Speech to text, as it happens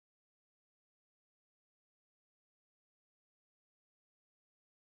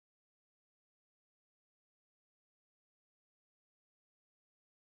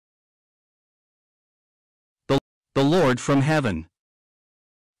the Lord from heaven.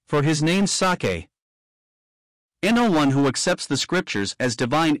 For his name's sake. No one who accepts the scriptures as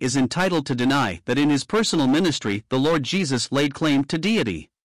divine is entitled to deny that in his personal ministry the Lord Jesus laid claim to deity.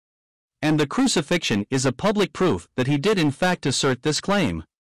 And the crucifixion is a public proof that he did in fact assert this claim.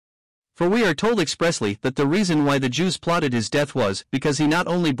 For we are told expressly that the reason why the Jews plotted his death was because he not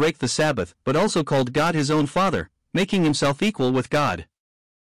only brake the Sabbath but also called God his own Father, making himself equal with God.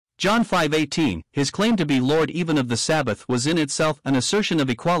 John 5:18, his claim to be Lord even of the Sabbath was in itself an assertion of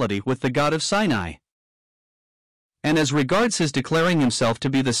equality with the God of Sinai. And as regards his declaring himself to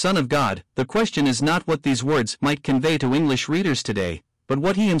be the Son of God, the question is not what these words might convey to English readers today, but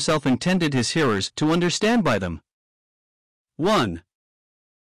what he himself intended his hearers to understand by them. 1.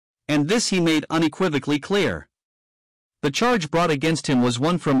 And this he made unequivocally clear. The charge brought against him was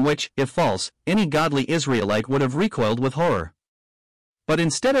one from which, if false, any godly Israelite would have recoiled with horror. But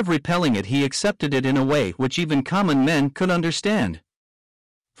instead of repelling it, he accepted it in a way which even common men could understand.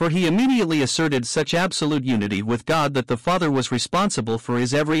 For he immediately asserted such absolute unity with God that the Father was responsible for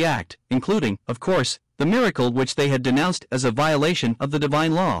his every act, including, of course, the miracle which they had denounced as a violation of the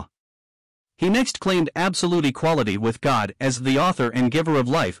divine law. He next claimed absolute equality with God as the author and giver of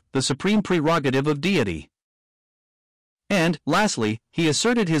life, the supreme prerogative of deity. And, lastly, he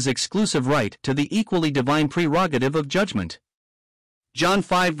asserted his exclusive right to the equally divine prerogative of judgment. John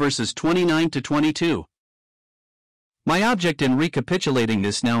 5 verses 29 to 22. My object in recapitulating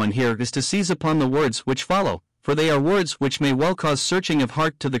this now and here is to seize upon the words which follow, for they are words which may well cause searching of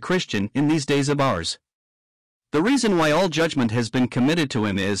heart to the Christian in these days of ours. The reason why all judgment has been committed to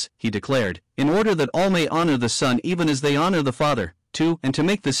him is, he declared, in order that all may honor the Son even as they honor the Father. 2. And to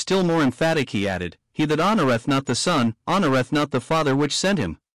make this still more emphatic he added, he that honoreth not the Son, honoreth not the Father which sent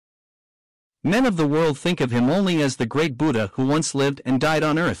him. Men of the world think of him only as the great Buddha who once lived and died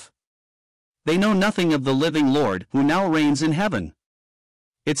on earth. They know nothing of the living Lord who now reigns in heaven.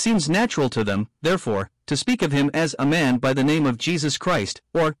 It seems natural to them, therefore, to speak of him as a man by the name of Jesus Christ,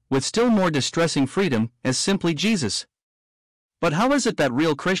 or, with still more distressing freedom, as simply Jesus. But how is it that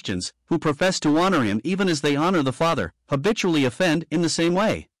real Christians, who profess to honor him even as they honor the Father, habitually offend in the same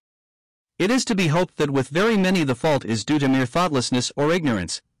way? It is to be hoped that with very many the fault is due to mere thoughtlessness or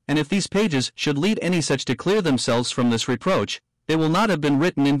ignorance, and if these pages should lead any such to clear themselves from this reproach, they will not have been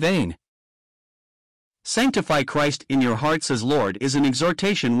written in vain. Sanctify Christ in your hearts as Lord is an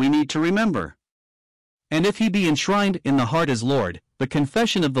exhortation we need to remember. And if he be enshrined in the heart as Lord, the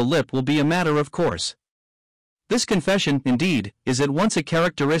confession of the lip will be a matter of course. This confession, indeed, is at once a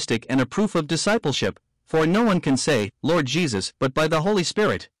characteristic and a proof of discipleship, for no one can say, Lord Jesus, but by the Holy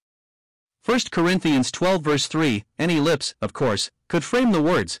Spirit. 1 Corinthians 12 verse 3, any lips, of course, could frame the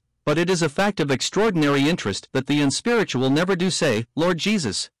words, but it is a fact of extraordinary interest that the unspiritual never do say, Lord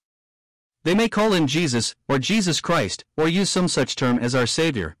Jesus. They may call him Jesus, or Jesus Christ, or use some such term as our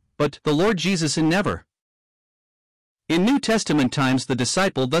Savior, but the Lord Jesus in never. In New Testament times the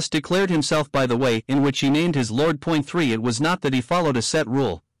disciple thus declared himself by the way in which he named his Lord. 3 It was not that he followed a set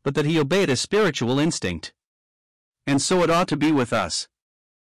rule, but that he obeyed a spiritual instinct. And so it ought to be with us.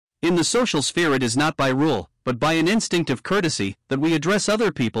 In the social sphere it is not by rule, but by an instinct of courtesy, that we address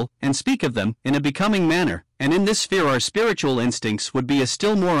other people and speak of them in a becoming manner, and in this sphere our spiritual instincts would be a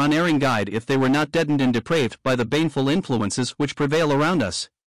still more unerring guide if they were not deadened and depraved by the baneful influences which prevail around us.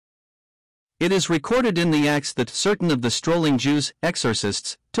 It is recorded in the Acts that certain of the strolling Jews,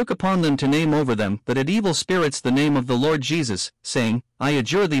 exorcists, took upon them to name over them that had evil spirits the name of the Lord Jesus, saying, I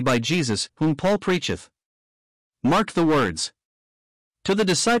adjure thee by Jesus, whom Paul preacheth. Mark the words. To the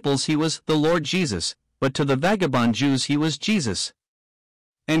disciples he was the Lord Jesus, but to the vagabond Jews he was Jesus.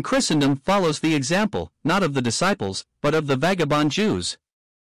 And Christendom follows the example, not of the disciples, but of the vagabond Jews.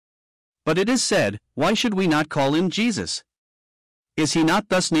 But it is said, why should we not call him Jesus? Is he not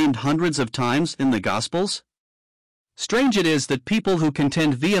thus named hundreds of times in the Gospels? Strange it is that people who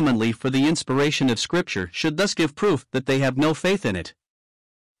contend vehemently for the inspiration of Scripture should thus give proof that they have no faith in it.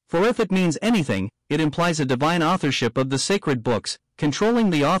 For if it means anything, it implies a divine authorship of the sacred books, controlling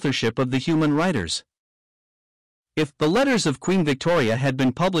the authorship of the human writers. If the letters of Queen Victoria had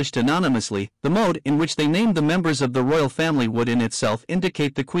been published anonymously, the mode in which they named the members of the royal family would in itself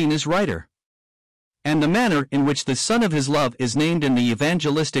indicate the Queen as writer. And the manner in which the Son of His love is named in the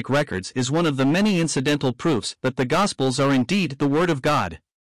evangelistic records is one of the many incidental proofs that the Gospels are indeed the Word of God.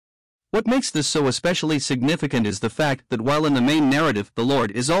 What makes this so especially significant is the fact that while in the main narrative the Lord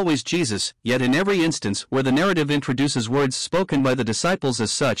is always Jesus, yet in every instance where the narrative introduces words spoken by the disciples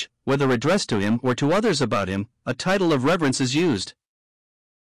as such, whether addressed to him or to others about him, a title of reverence is used.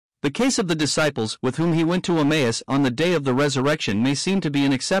 The case of the disciples with whom he went to Emmaus on the day of the resurrection may seem to be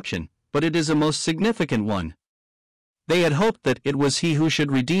an exception, but it is a most significant one. They had hoped that it was he who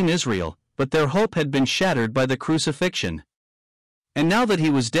should redeem Israel, but their hope had been shattered by the crucifixion. And now that he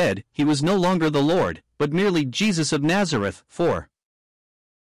was dead, he was no longer the Lord, but merely Jesus of Nazareth. 4.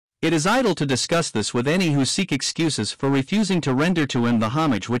 It is idle to discuss this with any who seek excuses for refusing to render to him the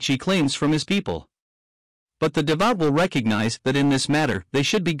homage which he claims from his people. But the devout will recognize that in this matter they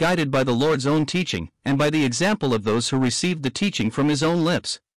should be guided by the Lord's own teaching, and by the example of those who received the teaching from his own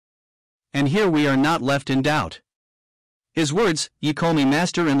lips. And here we are not left in doubt. His words, "Ye call me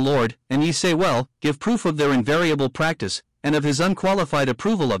Master and Lord, and ye say well," give proof of their invariable practice, and of his unqualified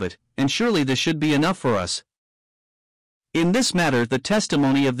approval of it, and surely this should be enough for us. In this matter the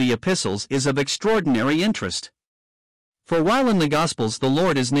testimony of the epistles is of extraordinary interest. For while in the Gospels the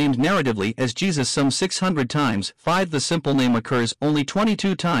Lord is named narratively as Jesus some 600 times, 5 the simple name occurs only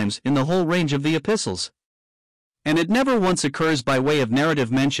 22 times in the whole range of the epistles. And it never once occurs by way of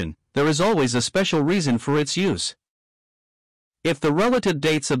narrative mention. There is always a special reason for its use. If the relative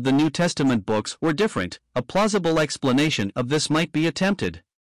dates of the New Testament books were different, a plausible explanation of this might be attempted.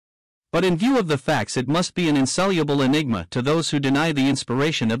 But in view of the facts it must be an insoluble enigma to those who deny the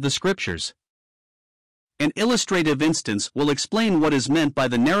inspiration of the Scriptures. An illustrative instance will explain what is meant by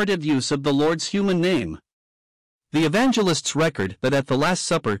the narrative use of the Lord's human name. The evangelist's record that at the Last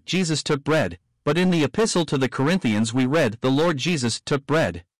Supper Jesus took bread, but in the epistle to the Corinthians we read the Lord Jesus took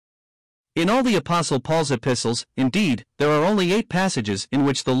bread. In all the Apostle Paul's epistles, indeed, there are only 8 passages in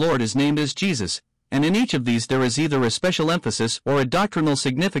which the Lord is named as Jesus, and in each of these there is either a special emphasis or a doctrinal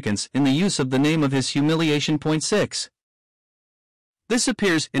significance in the use of the name of his humiliation. 6. This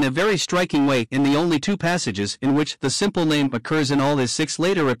appears in a very striking way in the only 2 passages in which the simple name occurs in all his 6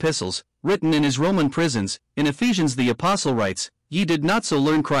 later epistles, written in his Roman prisons. In Ephesians the Apostle writes, "Ye did not so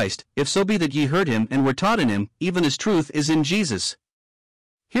learn Christ, if so be that ye heard him and were taught in him, even as truth is in Jesus."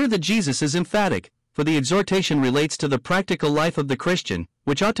 Here the Jesus is emphatic, for the exhortation relates to the practical life of the Christian,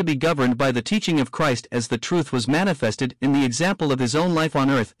 which ought to be governed by the teaching of Christ as the truth was manifested in the example of his own life on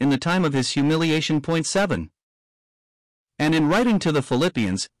earth in the time of his humiliation. 7. And in writing to the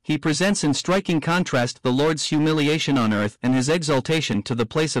Philippians, he presents in striking contrast the Lord's humiliation on earth and his exaltation to the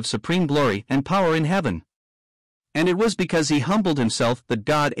place of supreme glory and power in heaven. And it was because he humbled himself that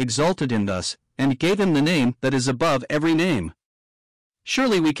God exalted him thus, and gave him the name that is above every name.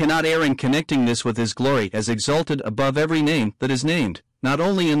 Surely we cannot err in connecting this with his glory as exalted above every name that is named, not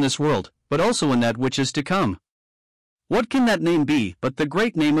only in this world, but also in that which is to come. What can that name be but the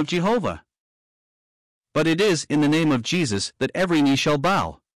great name of Jehovah? But it is in the name of Jesus that every knee shall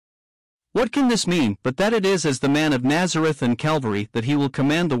bow. What can this mean but that it is as the man of Nazareth and Calvary that he will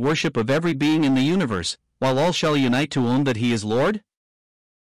command the worship of every being in the universe, while all shall unite to own that he is Lord?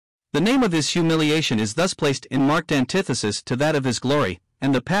 The name of his humiliation is thus placed in marked antithesis to that of his glory,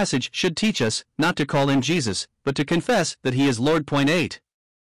 and the passage should teach us not to call him Jesus, but to confess that he is Lord. 8.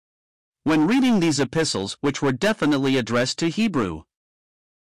 When reading these epistles, which were definitely addressed to Hebrew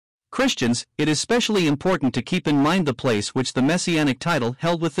Christians, it is specially important to keep in mind the place which the messianic title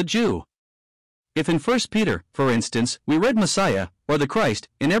held with the Jew. If in 1 Peter, for instance, we read Messiah, or the Christ,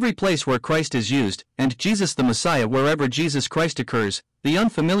 in every place where Christ is used, and Jesus the Messiah wherever Jesus Christ occurs, the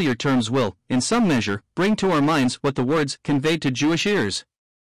unfamiliar terms will, in some measure, bring to our minds what the words conveyed to Jewish ears.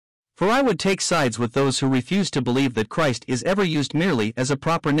 For I would take sides with those who refuse to believe that Christ is ever used merely as a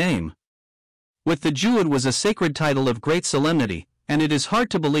proper name. With the Jew it was a sacred title of great solemnity, and it is hard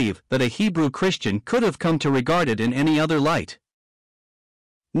to believe that a Hebrew Christian could have come to regard it in any other light.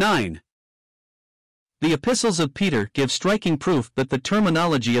 9. The epistles of Peter give striking proof that the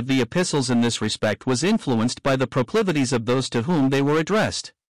terminology of the epistles in this respect was influenced by the proclivities of those to whom they were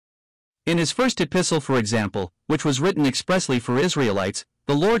addressed. In his first epistle, for example, which was written expressly for Israelites,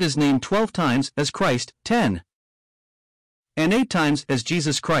 the Lord is named 12 times as Christ, 10, and 8 times as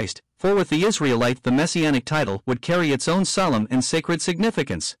Jesus Christ, for with the Israelite the messianic title would carry its own solemn and sacred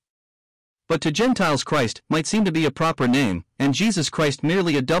significance. But to Gentiles Christ might seem to be a proper name, and Jesus Christ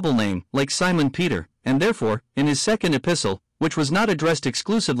merely a double name, like Simon Peter, and therefore, in his second epistle, which was not addressed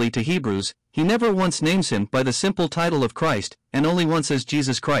exclusively to Hebrews, he never once names him by the simple title of Christ, and only once as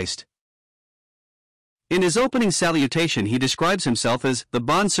Jesus Christ. In his opening salutation he describes himself as the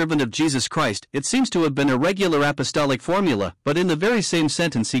bondservant of Jesus Christ. It seems to have been a regular apostolic formula, but in the very same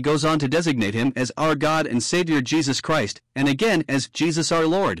sentence he goes on to designate him as our God and Savior Jesus Christ, and again as Jesus our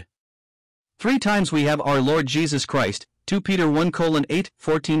Lord. 3 times we have our Lord Jesus Christ, 2 Peter 1:8,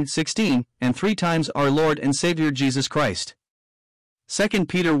 14, 16, and 3 times our Lord and Savior Jesus Christ. 2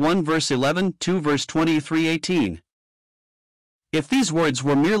 Peter 1 verse 11, 2 verse 23, 18. If these words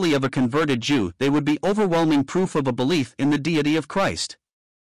were merely of a converted Jew, they would be overwhelming proof of a belief in the deity of Christ.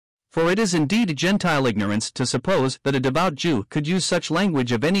 For it is indeed Gentile ignorance to suppose that a devout Jew could use such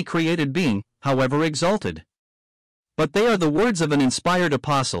language of any created being, however exalted. But they are the words of an inspired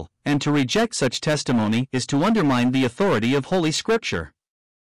apostle, and to reject such testimony is to undermine the authority of Holy Scripture.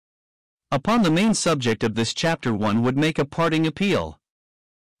 Upon the main subject of this chapter one would make a parting appeal.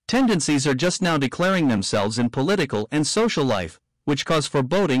 Tendencies are just now declaring themselves in political and social life, which cause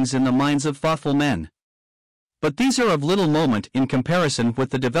forebodings in the minds of thoughtful men. But these are of little moment in comparison with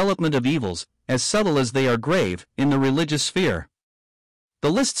the development of evils, as subtle as they are grave, in the religious sphere. The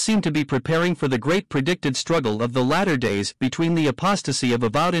lists seem to be preparing for the great predicted struggle of the latter days between the apostasy of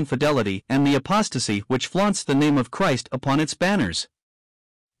avowed infidelity and the apostasy which flaunts the name of Christ upon its banners.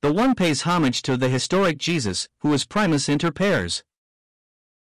 The one pays homage to the historic Jesus, who is primus inter pares,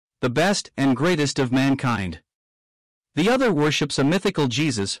 the best and greatest of mankind. The other worships a mythical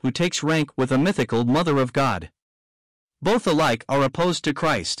Jesus who takes rank with a mythical Mother of God. Both alike are opposed to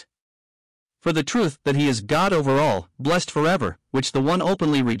Christ. For the truth that he is God over all, blessed forever, which the one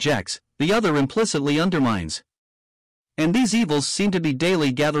openly rejects, the other implicitly undermines. And these evils seem to be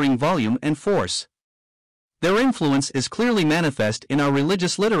daily gathering volume and force. Their influence is clearly manifest in our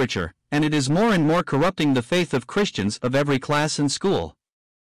religious literature, and it is more and more corrupting the faith of Christians of every class and school.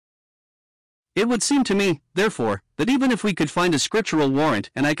 It would seem to me, therefore, that even if we could find a scriptural warrant,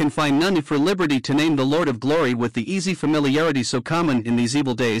 and I can find none for liberty to name the Lord of glory with the easy familiarity so common in these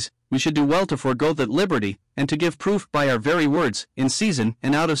evil days, we should do well to forego that liberty, and to give proof by our very words, in season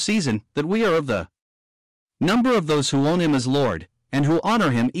and out of season, that we are of the number of those who own him as Lord, and who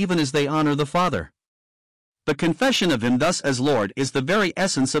honor him even as they honor the Father. The confession of him thus as Lord is the very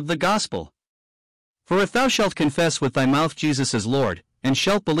essence of the gospel. For if thou shalt confess with thy mouth Jesus as Lord, and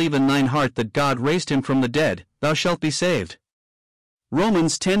shalt believe in thine heart that God raised him from the dead, thou shalt be saved.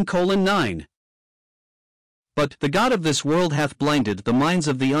 Romans 10:9. But the God of this world hath blinded the minds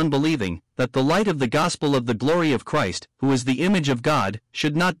of the unbelieving, that the light of the gospel of the glory of Christ, who is the image of God,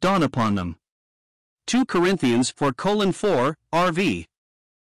 should not dawn upon them. 2 Corinthians 4:4, RV.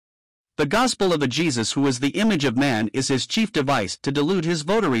 The gospel of the Jesus who is the image of man is his chief device to delude his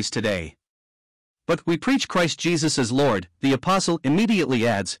votaries today. But we preach Christ Jesus as Lord, the apostle immediately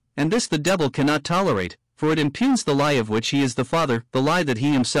adds, and this the devil cannot tolerate, for it impugns the lie of which he is the father, the lie that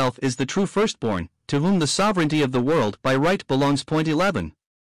he himself is the true firstborn, to whom the sovereignty of the world by right belongs. 11.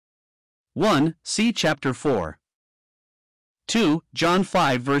 1. See chapter 4. 2. John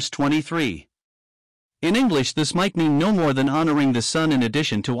 5 verse 23. In English this might mean no more than honoring the Son in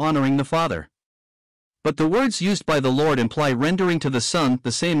addition to honoring the Father. But the words used by the Lord imply rendering to the Son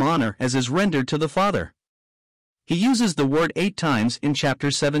the same honor as is rendered to the Father. He uses the word 8 times in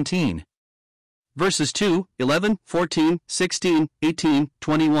chapter 17. Verses 2, 11, 14, 16, 18,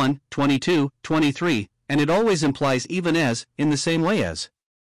 21, 22, 23, and it always implies even as, in the same way as.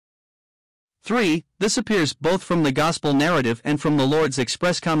 3. This appears both from the gospel narrative and from the Lord's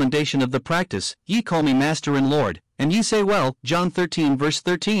express commendation of the practice, ye call me Master and Lord, and ye say well, John 13 verse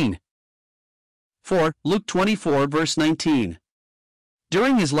 13. 4. Luke 24 verse 19.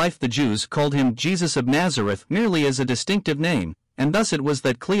 During his life the Jews called him Jesus of Nazareth merely as a distinctive name, and thus it was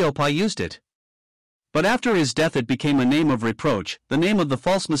that Cleopas used it. But after his death it became a name of reproach, the name of the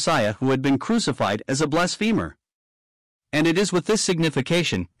false Messiah who had been crucified as a blasphemer. And it is with this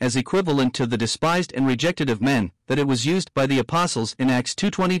signification, as equivalent to the despised and rejected of men, that it was used by the apostles in Acts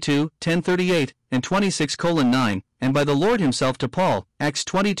 2:22, 10:38, and 26:9, and by the Lord himself to Paul, Acts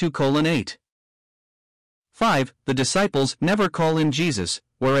 22:8. 5. The disciples never call him Jesus,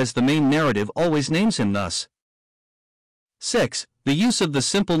 whereas the main narrative always names him thus. 6. The use of the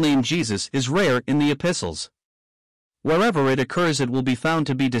simple name Jesus is rare in the epistles. Wherever it occurs it will be found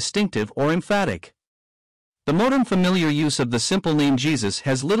to be distinctive or emphatic. The modern familiar use of the simple name Jesus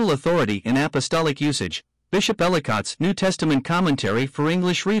has little authority in apostolic usage. Bishop Ellicott's New Testament Commentary for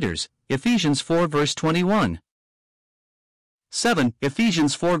English Readers, Ephesians 4 verse 21. 7.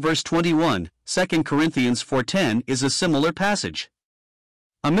 Ephesians 4 verse 21, 2 Corinthians 4:10 is a similar passage.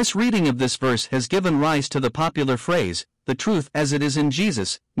 A misreading of this verse has given rise to the popular phrase, the truth as it is in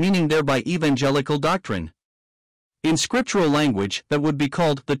Jesus, meaning thereby evangelical doctrine. In scriptural language that would be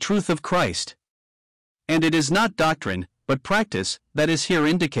called the truth of Christ. And it is not doctrine, but practice, that is here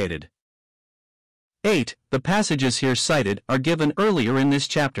indicated. 8. The passages here cited are given earlier in this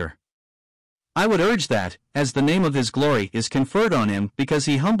chapter. I would urge that, as the name of his glory is conferred on him because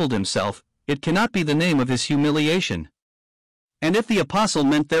he humbled himself, it cannot be the name of his humiliation. And if the apostle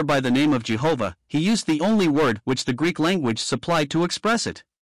meant thereby the name of Jehovah, he used the only word which the Greek language supplied to express it.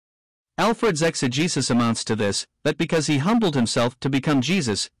 Alfred's exegesis amounts to this, that because he humbled himself to become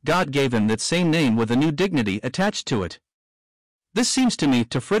Jesus, God gave him that same name with a new dignity attached to it. This seems to me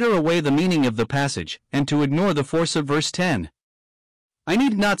to fritter away the meaning of the passage, and to ignore the force of verse 10. I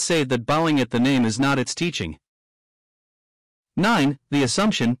need not say that bowing at the name is not its teaching. 9. The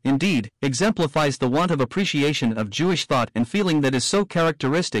assumption, indeed, exemplifies the want of appreciation of Jewish thought and feeling that is so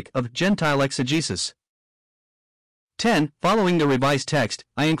characteristic of Gentile exegesis. 10. Following the revised text,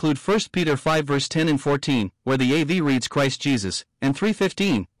 I include 1 Peter 5 verse 10 and 14, where the AV reads Christ Jesus, and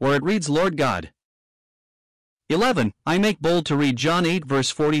 3:15, where it reads Lord God. 11. I make bold to read John 8 verse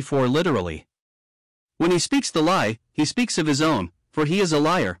 44 literally. When he speaks the lie, he speaks of his own, for he is a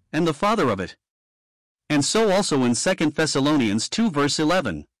liar, and the father of it. And so also in 2 Thessalonians 2 verse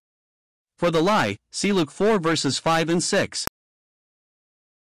 11. For the lie, see Luke 4 verses 5 and 6.